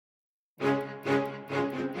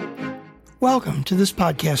Welcome to this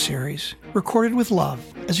podcast series, recorded with love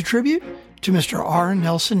as a tribute to Mr. R.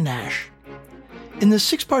 Nelson Nash. In this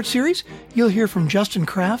six-part series, you'll hear from Justin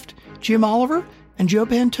Kraft, Jim Oliver, and Joe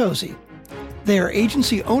Pantozzi. They are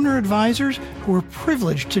agency owner-advisors who were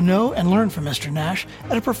privileged to know and learn from Mr. Nash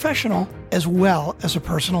at a professional as well as a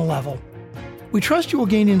personal level. We trust you will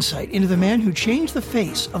gain insight into the man who changed the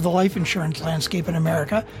face of the life insurance landscape in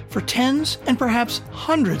America for tens and perhaps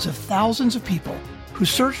hundreds of thousands of people who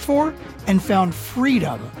searched for and found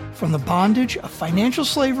freedom from the bondage of financial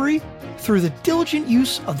slavery through the diligent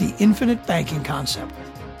use of the infinite banking concept.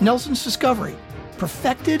 Nelson's discovery,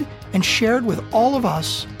 perfected and shared with all of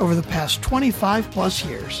us over the past 25 plus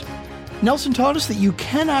years. Nelson taught us that you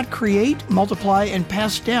cannot create, multiply, and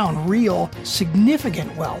pass down real,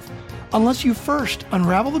 significant wealth unless you first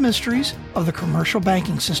unravel the mysteries of the commercial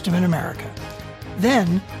banking system in America.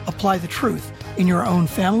 Then apply the truth in your own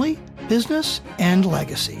family, business, and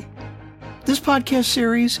legacy. This podcast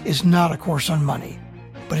series is not a course on money,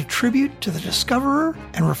 but a tribute to the discoverer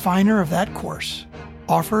and refiner of that course,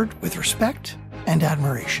 offered with respect and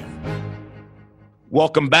admiration.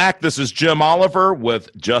 Welcome back. This is Jim Oliver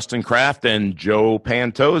with Justin Kraft and Joe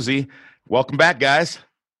Pantozzi. Welcome back, guys.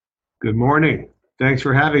 Good morning. Thanks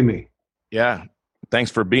for having me. Yeah,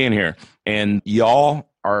 thanks for being here. And y'all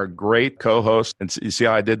are great co-hosts. And you see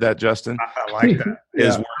how I did that, Justin? I like that.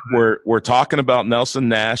 Yeah. We're talking about Nelson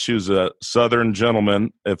Nash, who's a Southern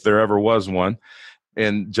gentleman, if there ever was one.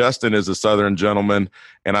 And Justin is a Southern gentleman.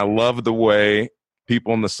 And I love the way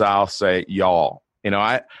people in the South say y'all. You know,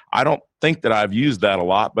 I don't think that I've used that a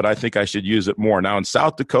lot, but I think I should use it more. Now, in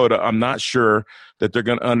South Dakota, I'm not sure that they're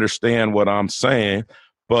going to understand what I'm saying.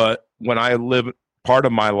 But when I live part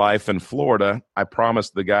of my life in Florida, I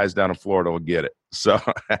promise the guys down in Florida will get it. So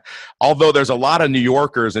although there's a lot of New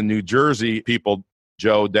Yorkers and New Jersey people,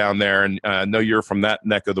 Joe, down there, and I know you're from that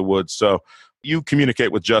neck of the woods, so you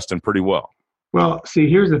communicate with Justin pretty well. Well, see,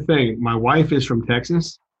 here's the thing. My wife is from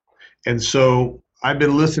Texas, and so I've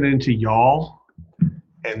been listening to y'all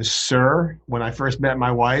and sir when I first met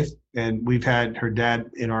my wife, and we've had her dad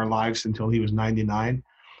in our lives until he was 99.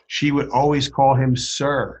 She would always call him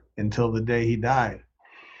sir until the day he died.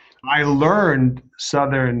 I learned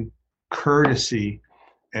Southern courtesy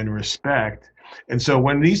and respect. And so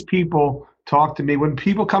when these people talk to me, when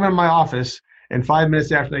people come in my office and 5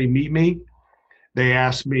 minutes after they meet me, they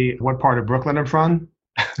ask me what part of Brooklyn I'm from.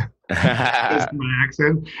 That's my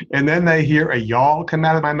accent. And then they hear a y'all come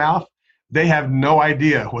out of my mouth. They have no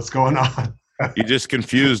idea what's going on. You just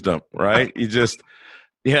confused them, right?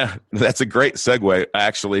 Yeah, that's a great segue,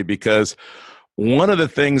 actually, because one of the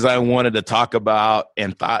things I wanted to talk about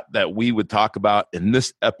and thought that we would talk about in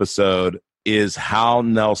this episode is how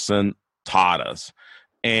Nelson taught us.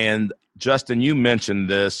 And Justin, you mentioned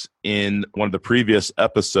this in one of the previous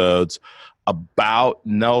episodes about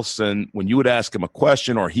Nelson. When you would ask him a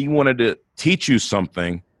question or he wanted to teach you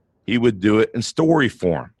something, he would do it in story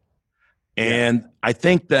form. And I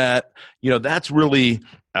think that, that's really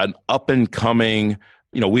an up and coming.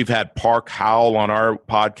 We've had Park Howell on our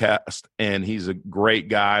podcast, and he's a great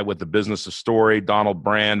guy with the Business of Story. Donald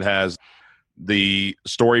Brand has the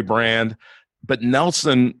Story brand. But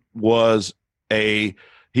Nelson was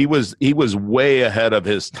he was way ahead of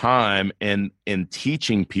his time in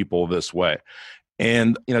teaching people this way.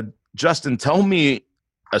 And, Justin, tell me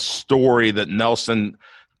a story that Nelson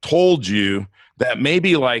told you that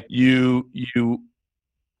maybe like you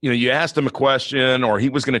asked him a question or he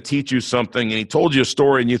was going to teach you something and he told you a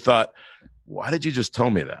story and you thought, why did you just tell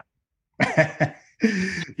me that?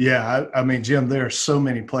 Yeah. I mean, Jim, there are so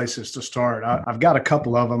many places to start. I've got a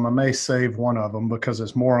couple of them. I may save one of them because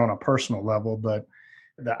it's more on a personal level, but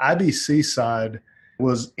the IBC side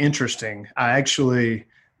was interesting.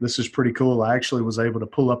 This is pretty cool. I actually was able to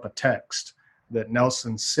pull up a text that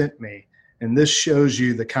Nelson sent me, and this shows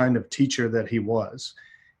you the kind of teacher that he was.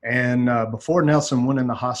 And before Nelson went in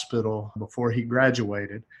the hospital, before he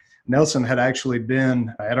graduated, Nelson had actually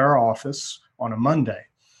been at our office on a Monday,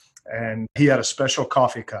 and he had a special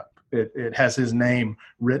coffee cup. It has his name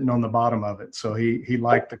written on the bottom of it. So he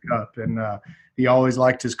liked the cup, and he always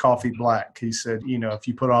liked his coffee black. He said, if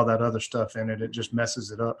you put all that other stuff in it, it just messes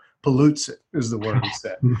it up, pollutes it is the word he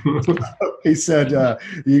said. He said,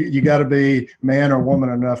 you got to be man or woman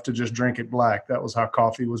enough to just drink it black. That was how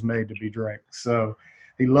coffee was made to be drank. So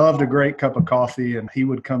he loved a great cup of coffee, and he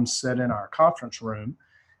would come sit in our conference room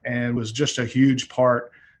and was just a huge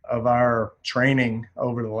part of our training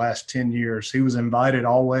over the last 10 years. He was invited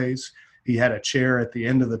always. He had a chair at the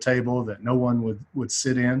end of the table that no one would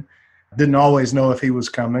sit in. Didn't always know if he was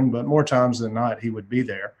coming, but more times than not, he would be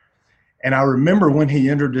there. And I remember when he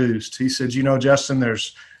introduced, he said, Justin,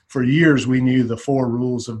 there's for years we knew the 4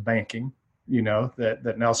 rules of banking,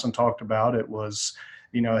 that Nelson talked about. It was,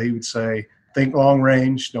 he would say, think long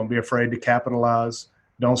range, don't be afraid to capitalize,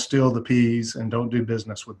 don't steal the peas, and don't do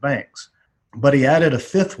business with banks. But he added a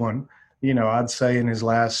 5th one, I'd say in his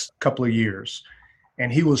last couple of years.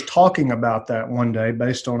 And he was talking about that one day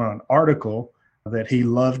based on an article that he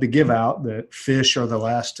loved to give out, that fish are the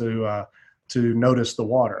last to notice the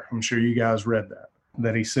water. I'm sure you guys read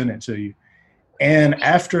that he sent it to you. And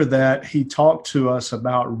after that, he talked to us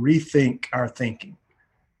about rethink our thinking,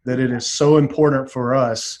 that it is so important for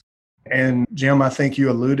us. And Jim, I think you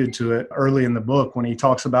alluded to it early in the book when he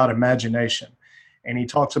talks about imagination and he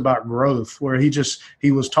talks about growth, where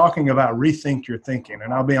he was talking about rethink your thinking.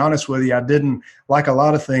 And I'll be honest with you, I didn't, like a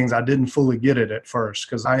lot of things, I didn't fully get it at first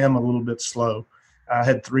because I am a little bit slow. I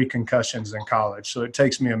had 3 concussions in college, so it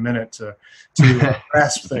takes me a minute to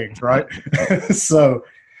grasp things, right?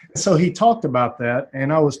 So he talked about that,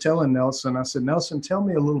 and I was telling Nelson, I said, Nelson, tell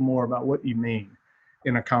me a little more about what you mean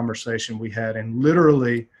in a conversation we had. And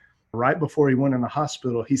literally, right before he went in the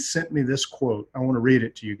hospital, he sent me this quote. I want to read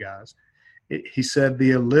it to you guys. He said,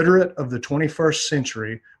 the illiterate of the 21st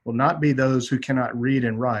century will not be those who cannot read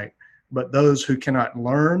and write, but those who cannot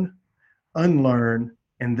learn, unlearn,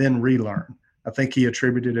 and then relearn. I think he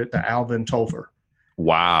attributed it to Alvin Toffler.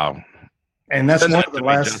 Wow. And that's one of the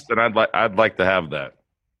last. Justin, I'd like to have that.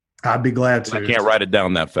 I'd be glad to. I can't write it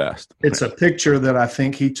down that fast. It's a picture that I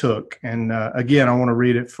think he took. And again, I want to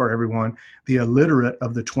read it for everyone. The illiterate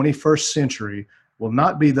of the 21st century will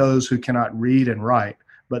not be those who cannot read and write,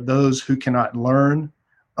 but those who cannot learn,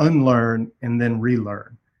 unlearn, and then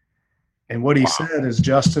relearn. And what he said is,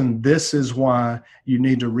 Justin, this is why you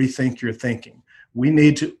need to rethink your thinking. We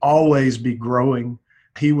need to always be growing.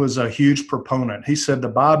 He was a huge proponent. He said the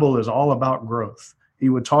Bible is all about growth. He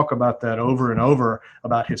would talk about that over and over,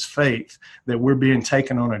 about his faith, that we're being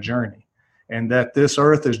taken on a journey and that this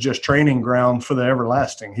earth is just training ground for the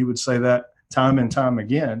everlasting. He would say that time and time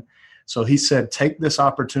again. So he said, take this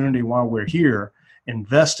opportunity while we're here,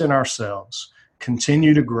 invest in ourselves,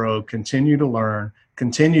 continue to grow, continue to learn,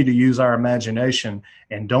 continue to use our imagination,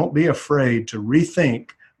 and don't be afraid to rethink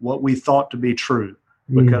what we thought to be true,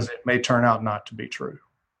 because it may turn out not to be true.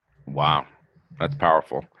 Wow. That's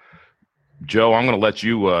powerful. Joe, I'm going to let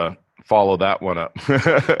you follow that one up.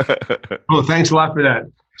 Oh, thanks a lot for that.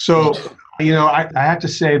 So, I have to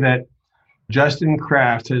say that Justin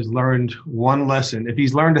Kraft has learned one lesson. If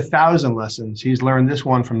he's learned 1,000 lessons, he's learned this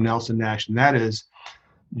one from Nelson Nash, and that is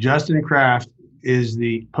Justin Kraft is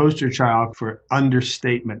the poster child for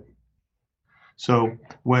understatement. So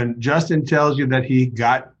when Justin tells you that he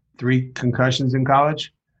got 3 concussions in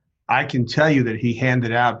college, I can tell you that he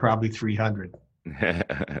handed out probably 300.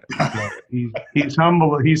 He's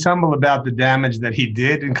humble. He's humble about the damage that he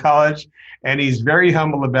did in college, and he's very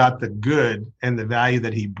humble about the good and the value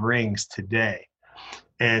that he brings today.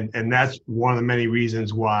 And that's one of the many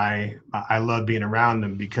reasons why I love being around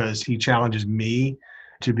him, because he challenges me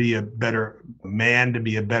to be a better man, to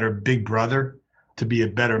be a better big brother, to be a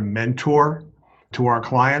better mentor to our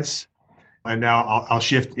clients. And now I'll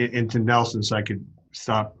shift into Nelson so I could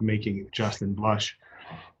stop making Justin blush.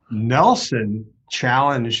 Nelson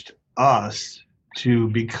challenged us to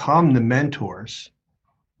become the mentors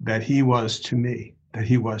that he was to me, that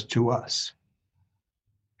he was to us.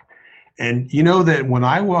 And you know that when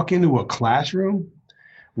I walk into a classroom,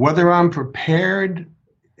 whether I'm prepared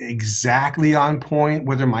exactly on point,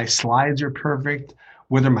 whether my slides are perfect,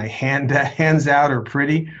 whether my hands out are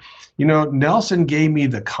pretty, Nelson gave me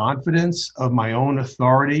the confidence of my own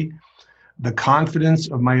authority, the confidence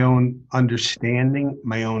of my own understanding,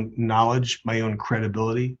 my own knowledge, my own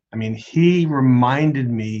credibility. I mean, he reminded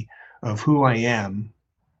me of who I am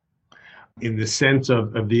in the sense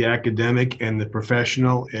of the academic and the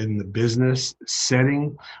professional and the business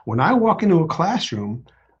setting. When I walk into a classroom,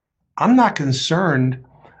 I'm not concerned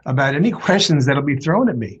about any questions that'll be thrown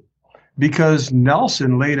at me, because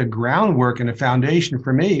Nelson laid a groundwork and a foundation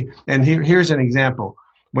for me. And here's an example.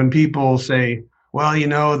 When people say,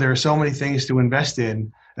 well, there are so many things to invest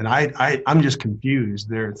in, and I'm just confused.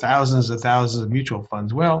 There are thousands of mutual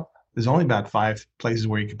funds. Well, there's only about 5 places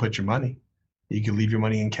where you can put your money. You can leave your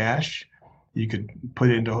money in cash. You could put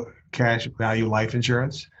it into cash value life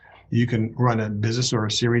insurance. You can run a business or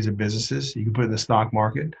a series of businesses. You can put it in the stock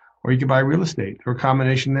market, or you can buy real estate or a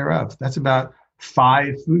combination thereof. That's about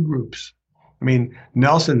 5 food groups. I mean,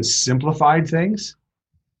 Nelson simplified things.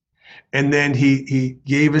 And then he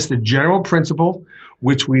gave us the general principle,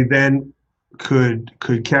 which we then could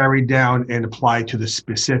carry down and apply to the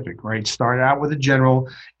specific, right? Start out with the general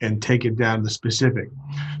and take it down to the specific.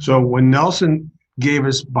 So when Nelson gave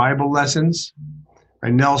us Bible lessons,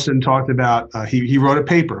 And Nelson talked about, he wrote a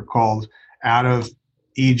paper called Out of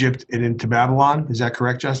Egypt and Into Babylon. Is that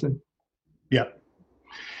correct, Justin? Yeah.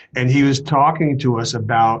 And he was talking to us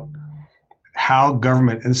about how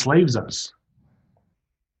government enslaves us,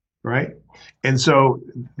 right? And so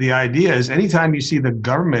the idea is anytime you see the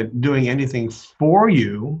government doing anything for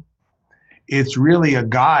you, it's really a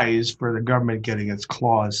guise for the government getting its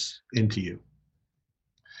claws into you.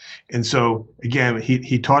 And so, again,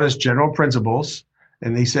 he taught us general principles,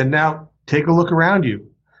 and he said, now take a look around you.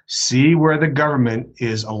 See where the government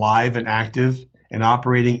is alive and active and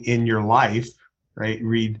operating in your life, right?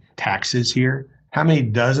 Read taxes here. How many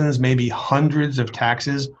dozens, maybe hundreds of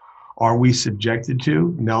taxes are we subjected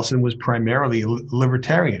to? Nelson was primarily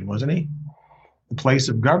libertarian, wasn't he? The place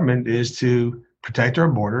of government is to protect our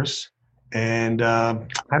borders. And I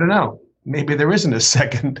don't know, maybe there isn't a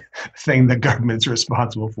second thing the government's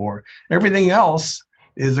responsible for. Everything else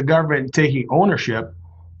is the government taking ownership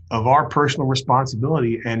of our personal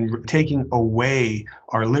responsibility and taking away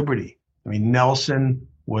our liberty. I mean, Nelson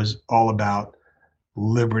was all about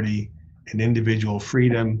liberty and individual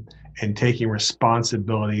freedom and taking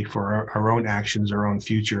responsibility for our own actions, our own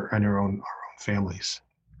future, and our own families.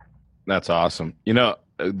 That's awesome. You know,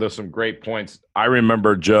 there's some great points. I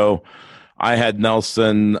remember, Joe, I had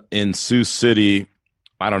Nelson in Sioux City,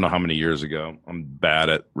 I don't know how many years ago. I'm bad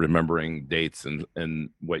at remembering dates and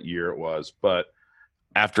what year it was. But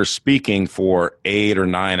after speaking for 8 or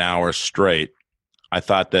 9 hours straight, I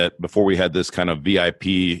thought that before we had this kind of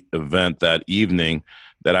VIP event that evening,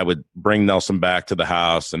 that I would bring Nelson back to the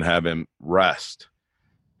house and have him rest.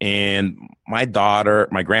 And my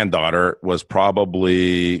granddaughter was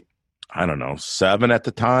probably, I don't know, 7 at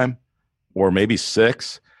the time, or maybe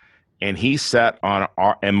 6. And he sat on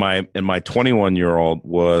and my 21-year-old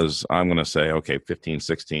was, I'm going to say, okay, 15,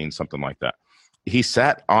 16, something like that. He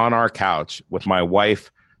sat on our couch with my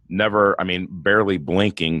wife, barely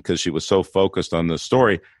blinking because she was so focused on the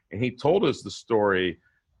story. And he told us the story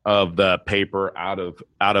of the paper out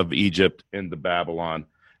of Egypt into Babylon.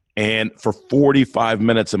 And for 45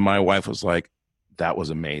 minutes, and my wife was like, that was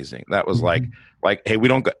amazing. That was like, hey, we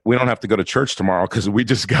don't have to go to church tomorrow because we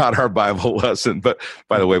just got our Bible lesson. But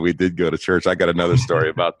by the way, we did go to church. I got another story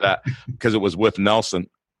about that because it was with Nelson.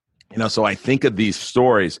 You know, so I think of these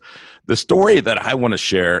stories. The story that I want to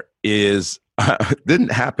share is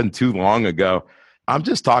didn't happen too long ago. I'm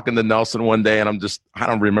just talking to Nelson one day, and I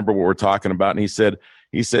don't remember what we're talking about. And he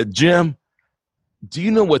said, Jim, do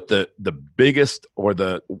you know what the biggest or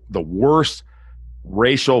the worst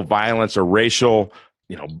racial violence or racial,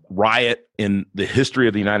 riot in the history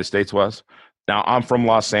of the United States was? Now, I'm from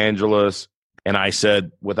Los Angeles, and I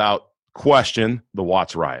said, without question, the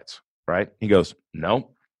Watts riots, right? He goes,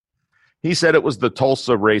 no. He said it was the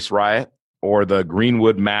Tulsa race riot, or the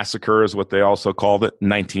Greenwood Massacre is what they also called it, in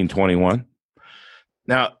 1921.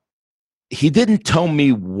 Now, he didn't tell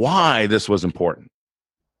me why this was important,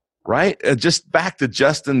 right? Just back to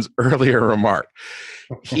Justin's earlier remark.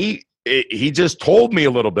 He just told me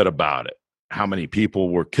a little bit about it, how many people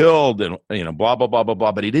were killed and, blah, blah, blah, blah,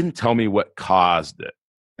 blah, but he didn't tell me what caused it.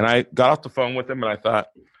 And I got off the phone with him and I thought,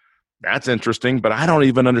 that's interesting, but I don't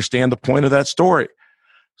even understand the point of that story.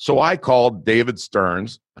 So I called David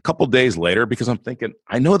Stearns a couple days later because I'm thinking,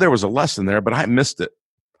 I know there was a lesson there, but I missed it.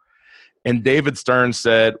 And David Stearns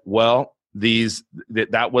said, well,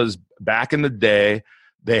 that was back in the day,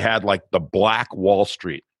 they had like the Black Wall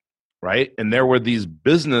Street, right? And there were these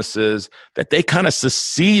businesses that they kind of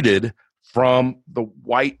seceded from the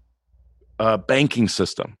white banking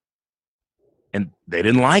system. And they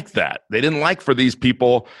didn't like that. They didn't like for these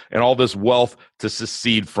people and all this wealth to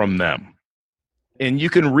secede from them. And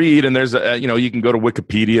you can read, and there's you can go to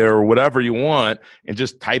Wikipedia or whatever you want and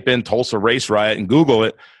just type in Tulsa race riot and Google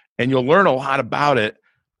it, and you'll learn a lot about it.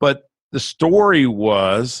 But the story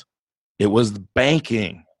was, it was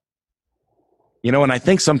banking. And I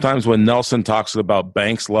think sometimes when Nelson talks about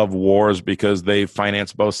banks love wars because they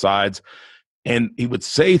finance both sides, and he would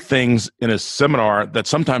say things in a seminar that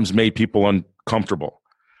sometimes made people uncomfortable.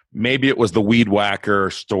 Maybe it was the weed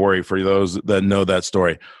whacker story for those that know that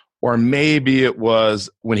story. Or maybe it was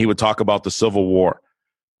when he would talk about the Civil War.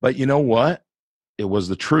 But you know what? It was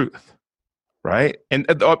the truth, right? And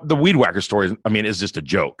the weed whacker story, is just a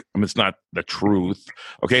joke. It's not the truth.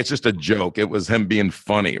 Okay, it's just a joke. It was him being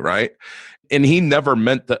funny, right? And he never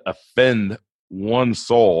meant to offend one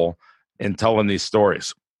soul in telling these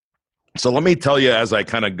stories. So let me tell you, as I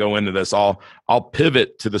kind of go into this, I'll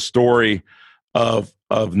pivot to the story of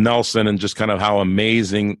Nelson and just kind of how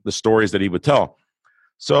amazing the stories that he would tell.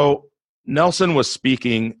 So Nelson was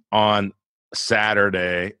speaking on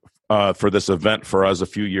Saturday for this event for us a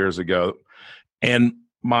few years ago. And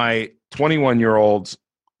my 21-year-old's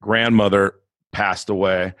grandmother passed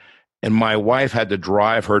away, and my wife had to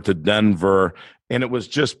drive her to Denver. And it was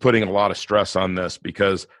just putting a lot of stress on this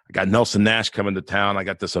because I got Nelson Nash coming to town. I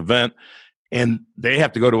got this event, and they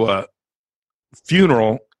have to go to a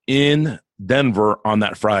funeral in Denver on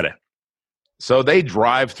that Friday. So they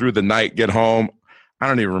drive through the night, get home. I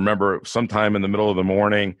don't even remember, sometime in the middle of the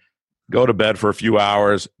morning, go to bed for a few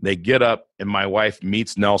hours. They get up, and my wife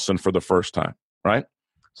meets Nelson for the first time, right?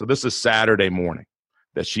 So this is Saturday morning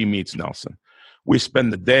that she meets Nelson. We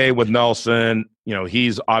spend the day with Nelson. You know,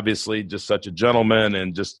 he's obviously just such a gentleman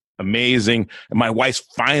and just amazing. And my wife's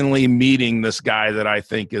finally meeting this guy that I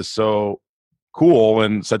think is so cool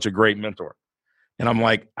and such a great mentor. And I'm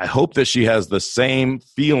like, I hope that she has the same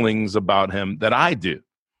feelings about him that I do.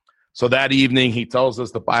 So that evening, he tells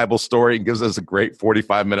us the Bible story and gives us a great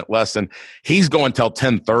 45-minute lesson. He's going till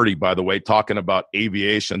 10:30, by the way, talking about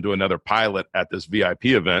aviation to another pilot at this VIP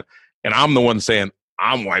event. And I'm the one saying,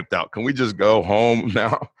 I'm wiped out. Can we just go home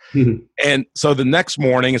now? And so the next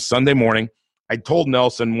morning, it's Sunday morning, I told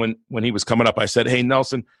Nelson when he was coming up, I said, hey,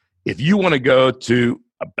 Nelson, if you want to go to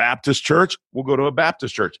a Baptist church, we'll go to a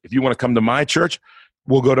Baptist church. If you want to come to my church,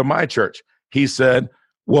 we'll go to my church. He said,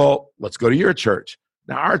 well, let's go to your church.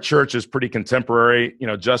 Now, our church is pretty contemporary. You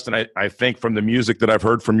know, Justin, I think from the music that I've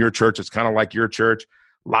heard from your church, it's kind of like your church,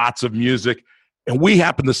 lots of music. And we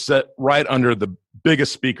happen to sit right under the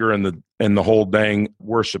biggest speaker in the whole dang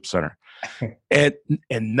worship center. And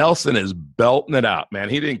Nelson is belting it out, man.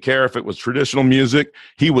 He didn't care if it was traditional music.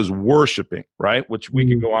 He was worshiping, right? Which we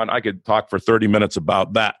could go on. I could talk for 30 minutes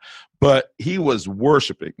about that. But he was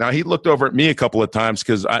worshiping. Now, he looked over at me a couple of times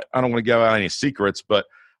because I don't want to give out any secrets, but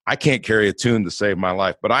I can't carry a tune to save my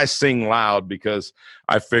life. But I sing loud because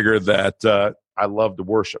I figure that I love to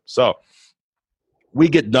worship. So we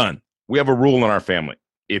get done. We have a rule in our family.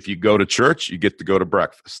 If you go to church, you get to go to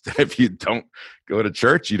breakfast. If you don't go to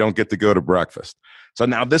church, you don't get to go to breakfast. So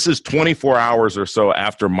now this is 24 hours or so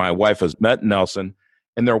after my wife has met Nelson,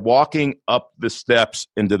 and they're walking up the steps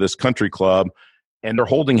into this country club, and they're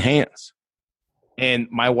holding hands. And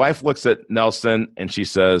my wife looks at Nelson, and she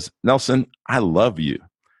says, Nelson, I love you.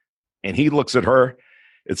 And he looks at her.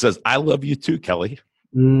 It says, I love you too, Kelly.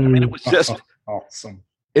 I mean, it was just awesome.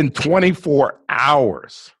 In 24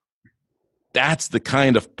 hours. That's the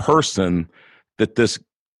kind of person that this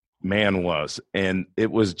man was. And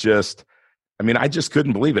it was just, I mean, I just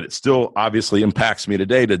couldn't believe it. It still obviously impacts me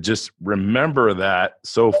today to just remember that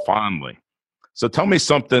so fondly. So tell me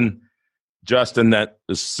something, Justin, that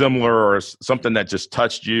is similar or something that just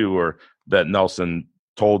touched you or that Nelson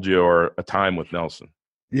told you or a time with Nelson.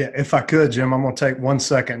 Yeah, if I could, Jim, I'm going to take 1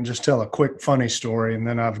 second and just tell a quick funny story. And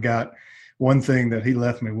then I've got one thing that he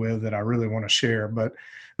left me with that I really want to share. But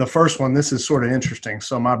the first one, this is sort of interesting.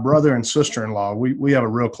 So my brother and sister-in-law, we have a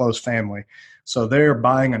real close family. So they're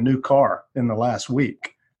buying a new car in the last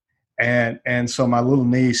week. And so my little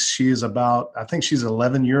niece, she is about, I think she's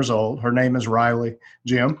 11 years old. Her name is Riley,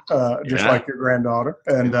 Jim, just like your granddaughter.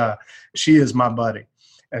 And she is my buddy.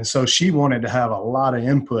 And so she wanted to have a lot of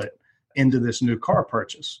input into this new car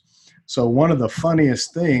purchase. So one of the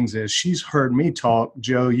funniest things is she's heard me talk,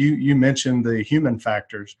 Joe, you mentioned the human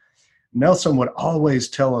factors. Nelson would always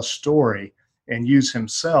tell a story and use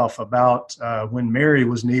himself about when Mary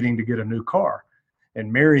was needing to get a new car.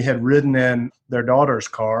 And Mary had ridden in their daughter's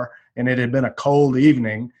car, and it had been a cold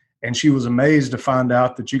evening, and she was amazed to find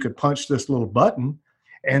out that you could punch this little button,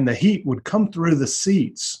 and the heat would come through the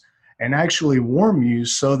seats and actually warm you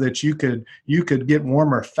so that you could get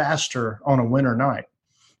warmer faster on a winter night,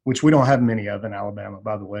 which we don't have many of in Alabama,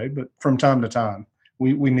 by the way, but from time to time.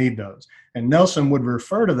 We need those. And Nelson would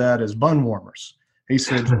refer to that as bun warmers. He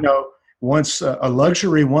said, once a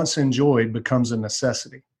luxury once enjoyed becomes a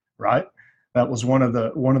necessity, right? That was one of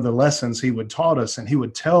the lessons he would taught us. And he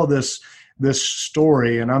would tell this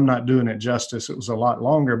story, and I'm not doing it justice. It was a lot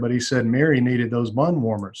longer, but he said Mary needed those bun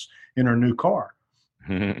warmers in her new car.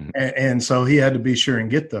 And so he had to be sure and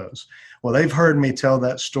get those. Well, they've heard me tell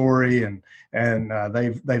that story, and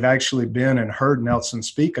they've actually been and heard Nelson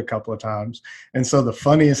speak a couple of times. And so the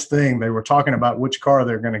funniest thing, they were talking about which car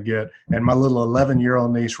they're going to get, and my little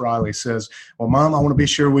 11-year-old niece Riley says, "Well, Mom, I want to be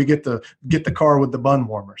sure we get the car with the bun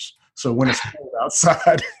warmers, so when it's cold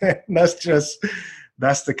outside."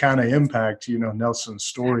 That's the kind of impact Nelson's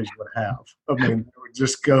stories would have. I mean, it would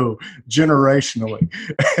just go generationally,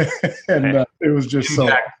 and it was just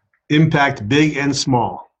impact big and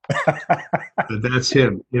small. But that's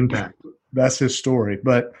him. Impact. That's his story.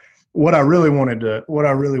 But what I really wanted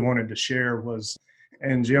to share was,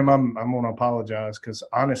 and Jim, I'm going to apologize because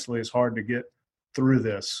honestly, it's hard to get through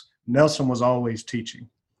this. Nelson was always teaching.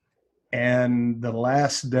 And the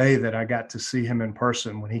last day that I got to see him in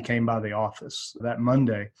person, when he came by the office that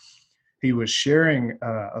Monday, he was sharing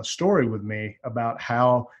a story with me about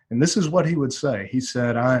how, and this is what he would say. He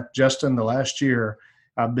said, Justin, the last year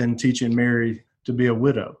I've been teaching Mary to be a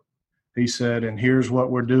widow. He said, and here's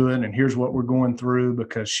what we're doing, and here's what we're going through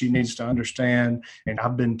because she needs to understand, and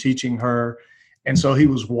I've been teaching her. And so he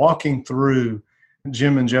was walking through,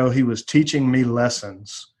 Jim and Joe, he was teaching me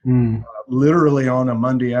lessons literally on a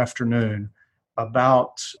Monday afternoon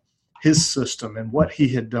about his system and what he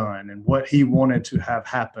had done and what he wanted to have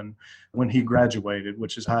happen when he graduated,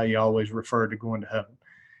 which is how he always referred to going to heaven.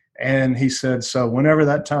 And he said, so whenever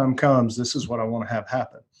that time comes, this is what I want to have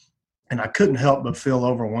happen. And I couldn't help but feel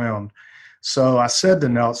overwhelmed. So I said to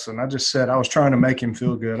Nelson, I was trying to make him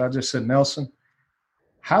feel good. I just said, Nelson,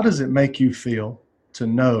 how does it make you feel to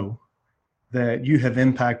know that you have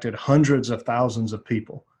impacted hundreds of thousands of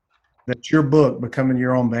people, that your book, Becoming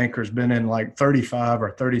Your Own Banker, has been in like 35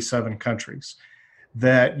 or 37 countries,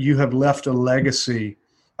 that you have left a legacy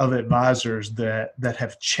of advisors that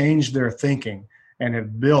have changed their thinking and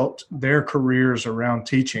have built their careers around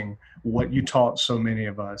teaching what you taught so many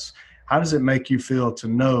of us? How does it make you feel to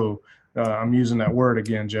know, I'm using that word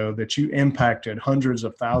again, Joe, that you impacted hundreds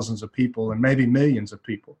of thousands of people and maybe millions of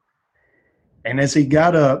people? And as he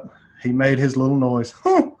got up, he made his little noise,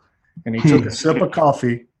 and he took a sip of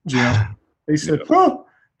coffee, Jim. He said,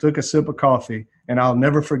 took a sip of coffee, and I'll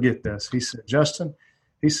never forget this. He said, Justin,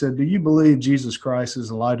 he said, do you believe Jesus Christ is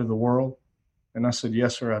the light of the world? And I said,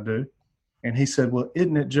 yes, sir, I do. And he said, well,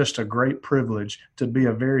 isn't it just a great privilege to be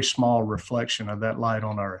a very small reflection of that light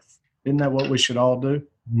on earth? Isn't that what we should all do?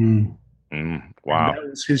 Wow. And that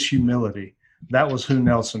was his humility. That was who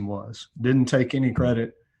Nelson was. Didn't take any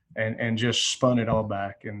credit and just spun it all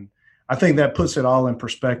back. And I think that puts it all in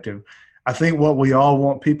perspective. I think what we all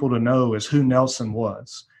want people to know is who Nelson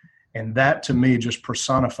was. And that to me just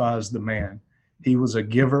personifies the man. He was a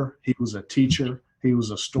giver. He was a teacher. He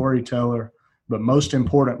was a storyteller. But most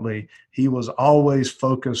importantly, he was always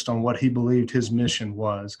focused on what he believed his mission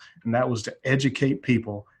was. And that was to educate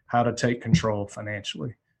people how to take control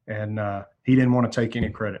financially. And he didn't want to take any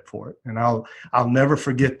credit for it. And I'll never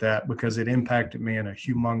forget that because it impacted me in a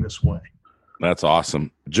humongous way. That's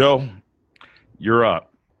awesome. Joe, you're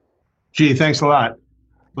up. Gee, thanks a lot.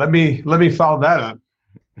 Let me follow that up.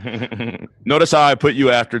 Notice how I put you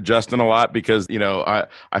after Justin a lot because,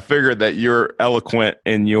 I figured that you're eloquent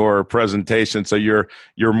in your presentation. So you're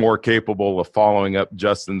more capable of following up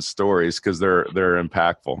Justin's stories because they're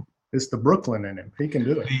impactful. It's the Brooklyn in him. He can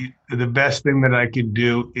do it. The best thing that I could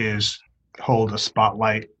do is hold a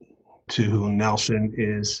spotlight to who Nelson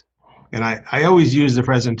is. And I always use the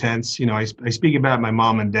present tense. I speak about my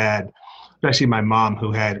mom and dad, especially my mom,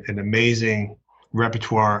 who had an amazing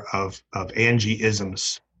repertoire of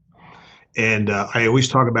Angie-isms. And I always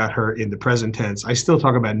talk about her in the present tense. I still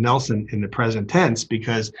talk about Nelson in the present tense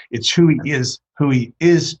because it's who he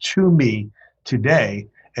is to me today.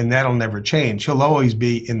 And that'll never change. He'll always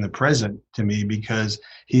be in the present to me because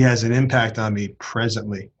he has an impact on me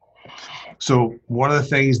presently. So one of the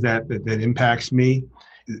things that impacts me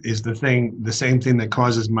is the same thing that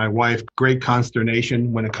causes my wife great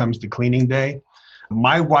consternation when it comes to cleaning day.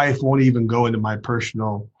 My wife won't even go into my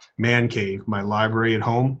personal man cave, my library at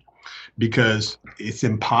home, because it's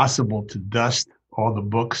impossible to dust all the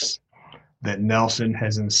books that Nelson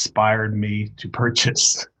has inspired me to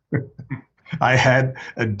purchase. I had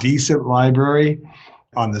a decent library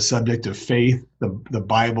on the subject of faith, the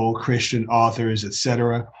Bible, Christian authors,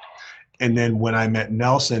 etc. And then when I met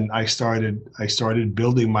Nelson, I started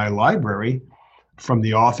building my library from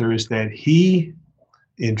the authors that he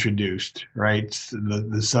introduced, right?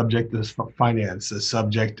 The subject of finance, the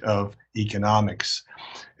subject of economics.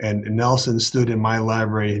 And Nelson stood in my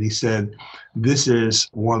library and he said, "This is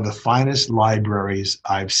one of the finest libraries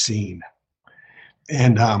I've seen."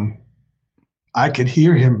 And I could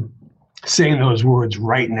hear him saying those words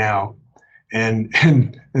right now. And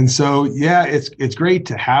so, yeah, it's great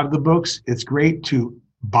to have the books. It's great to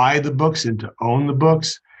buy the books and to own the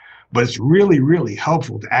books, but it's really, really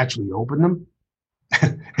helpful to actually open them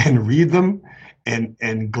and read them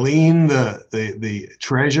and glean the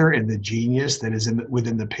treasure and the genius that is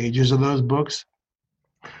within the pages of those books.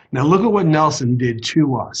 Now look at what Nelson did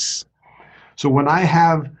to us. So when I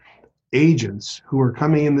have agents who are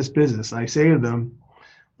coming in this business, I say to them,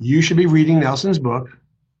 "You should be reading Nelson's book."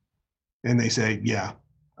 And they say, "Yeah,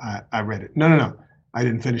 I read it." No, I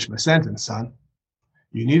didn't finish my sentence, son.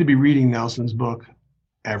 You need to be reading Nelson's book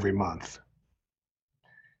every month.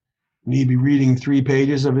 You need to be reading 3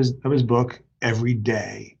 pages of his book every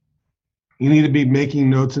day. You need to be making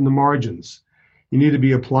notes in the margins. You need to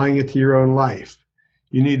be applying it to your own life.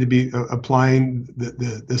 You need to be applying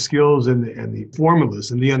the skills and the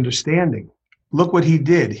formulas and the understanding. Look what he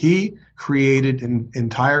did. He created an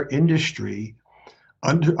entire industry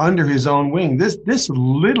under his own wing. This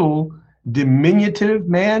little diminutive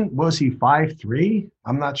man, was he 5'3"?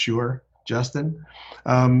 I'm not sure, Justin.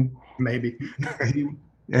 Maybe.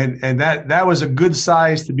 and that was a good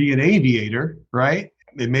size to be an aviator, right?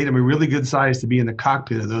 It made him a really good size to be in the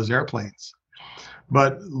cockpit of those airplanes.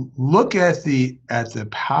 But look at the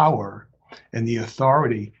power and the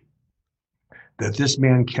authority that this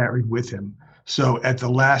man carried with him. So at the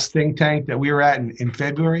last think tank that we were at in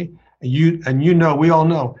February, we all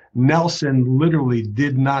know, Nelson literally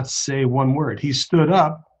did not say one word. He stood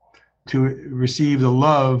up to receive the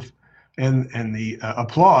love and the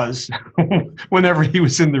applause whenever he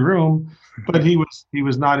was in the room, but he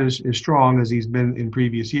was not as strong as he's been in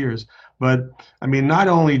previous years. But I mean, not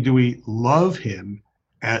only do we love him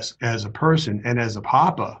as a person and as a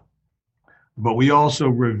papa, but we also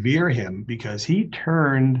revere him because he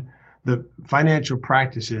turned the financial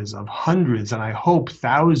practices of hundreds and I hope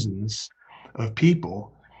thousands of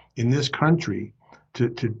people in this country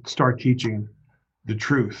to start teaching the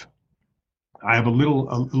truth. I have a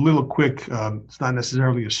little quick, it's not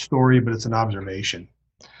necessarily a story, but it's an observation.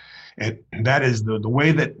 And that is the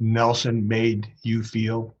way that Nelson made you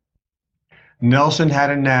feel. Nelson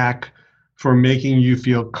had a knack for making you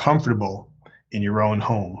feel comfortable in your own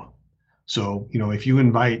home. So, if you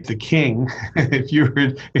invite the king, if you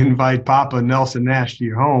invite Papa Nelson Nash to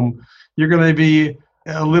your home, you're going to be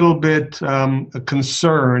a little bit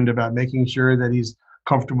concerned about making sure that he's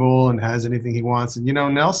comfortable and has anything he wants. And,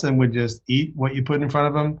 Nelson would just eat what you put in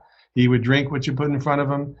front of him. He would drink what you put in front of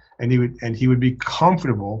him, and he would be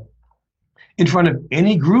comfortable in front of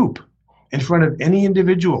any group, in front of any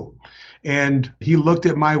individual. And he looked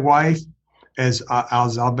at my wife as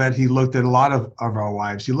I'll bet he looked at a lot of our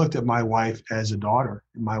wives. He looked at my wife as a daughter.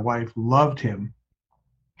 My wife loved him.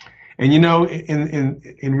 And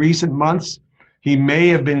in recent months, he may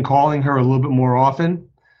have been calling her a little bit more often.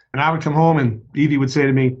 And I would come home and Evie would say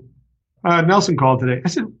to me, Nelson called today. I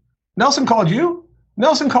said, Nelson called you?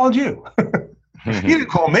 Nelson called you. He didn't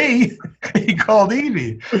call me. He called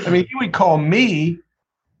Evie. I mean, he would call me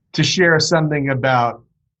to share something about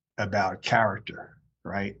character,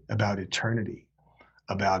 right? About eternity,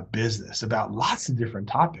 about business, about lots of different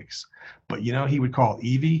topics. But, he would call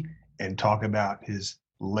Evie and talk about his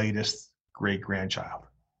latest great-grandchild.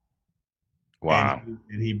 Wow.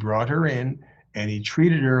 And he brought her in and he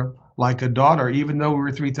treated her like a daughter, even though we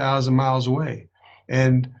were 3,000 miles away.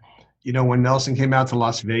 And, when Nelson came out to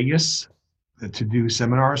Las Vegas to do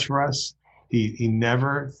seminars for us, he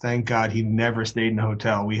never, thank God, he never stayed in a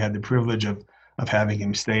hotel. We had the privilege of having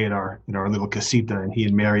him stay in our little casita, and he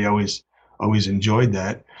and Mary always enjoyed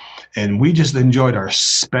that. And we just enjoyed our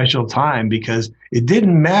special time because it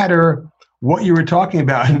didn't matter what you were talking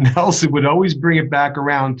about. And Nelson would always bring it back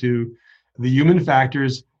around to the human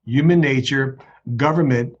factors, human nature,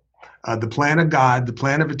 government, the plan of God, the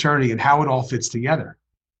plan of eternity, and how it all fits together.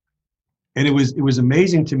 And it was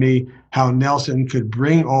amazing to me how Nelson could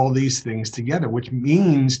bring all these things together, which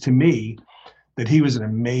means to me that he was an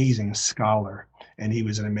amazing scholar and he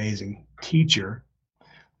was an amazing teacher.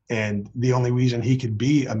 And the only reason he could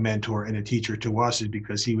be a mentor and a teacher to us is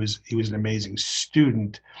because he was an amazing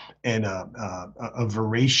student and a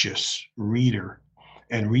voracious reader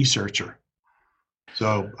and researcher.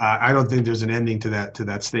 So I don't think there's an ending to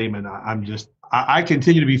that statement. I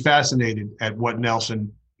continue to be fascinated at what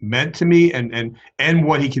Nelson meant to me and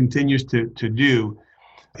what he continues to do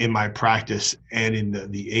in my practice and in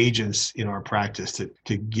the agents in our practice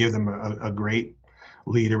to give them a great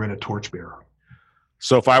leader and a torchbearer.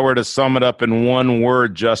 So if I were to sum it up in one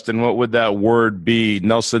word, Justin, what would that word be?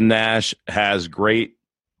 Nelson Nash has great.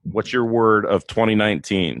 What's your word of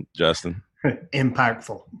 2019, Justin?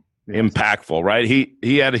 Impactful. Impactful, right?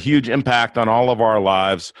 He had a huge impact on all of our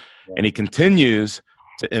lives, and he continues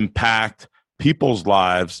to impact people's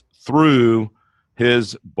lives through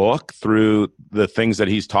his book, through the things that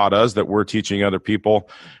he's taught us that we're teaching other people.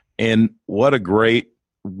 And what a great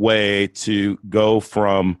way to go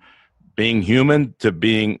from being human to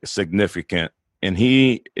being significant. And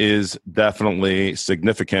he is definitely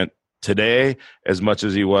significant today as much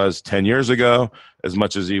as he was 10 years ago, as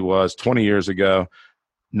much as he was 20 years ago.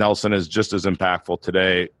 Nelson is just as impactful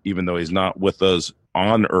today, even though he's not with us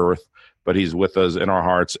on earth, but he's with us in our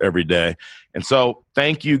hearts every day. And so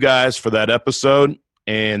thank you guys for that episode.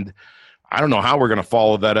 And I don't know how we're going to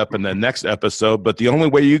follow that up in the next episode, but the only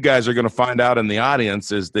way you guys are going to find out in the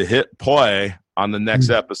audience is to hit play on the next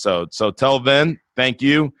episode. So till then, thank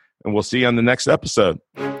you and we'll see you on the next episode.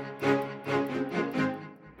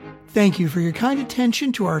 Thank you for your kind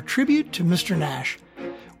attention to our tribute to Mr. Nash.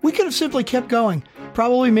 We could have simply kept going,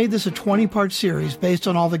 probably made this a 20-part series based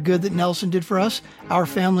on all the good that Nelson did for us, our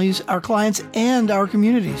families, our clients, and our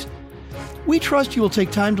communities. We trust you will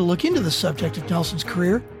take time to look into the subject of Nelson's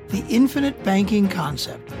career, the infinite banking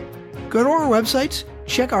concept. Go to our websites,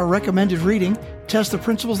 check our recommended reading, test the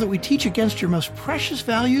principles that we teach against your most precious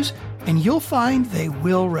values, and you'll find they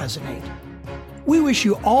will resonate. We wish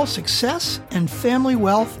you all success and family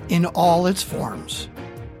wealth in all its forms.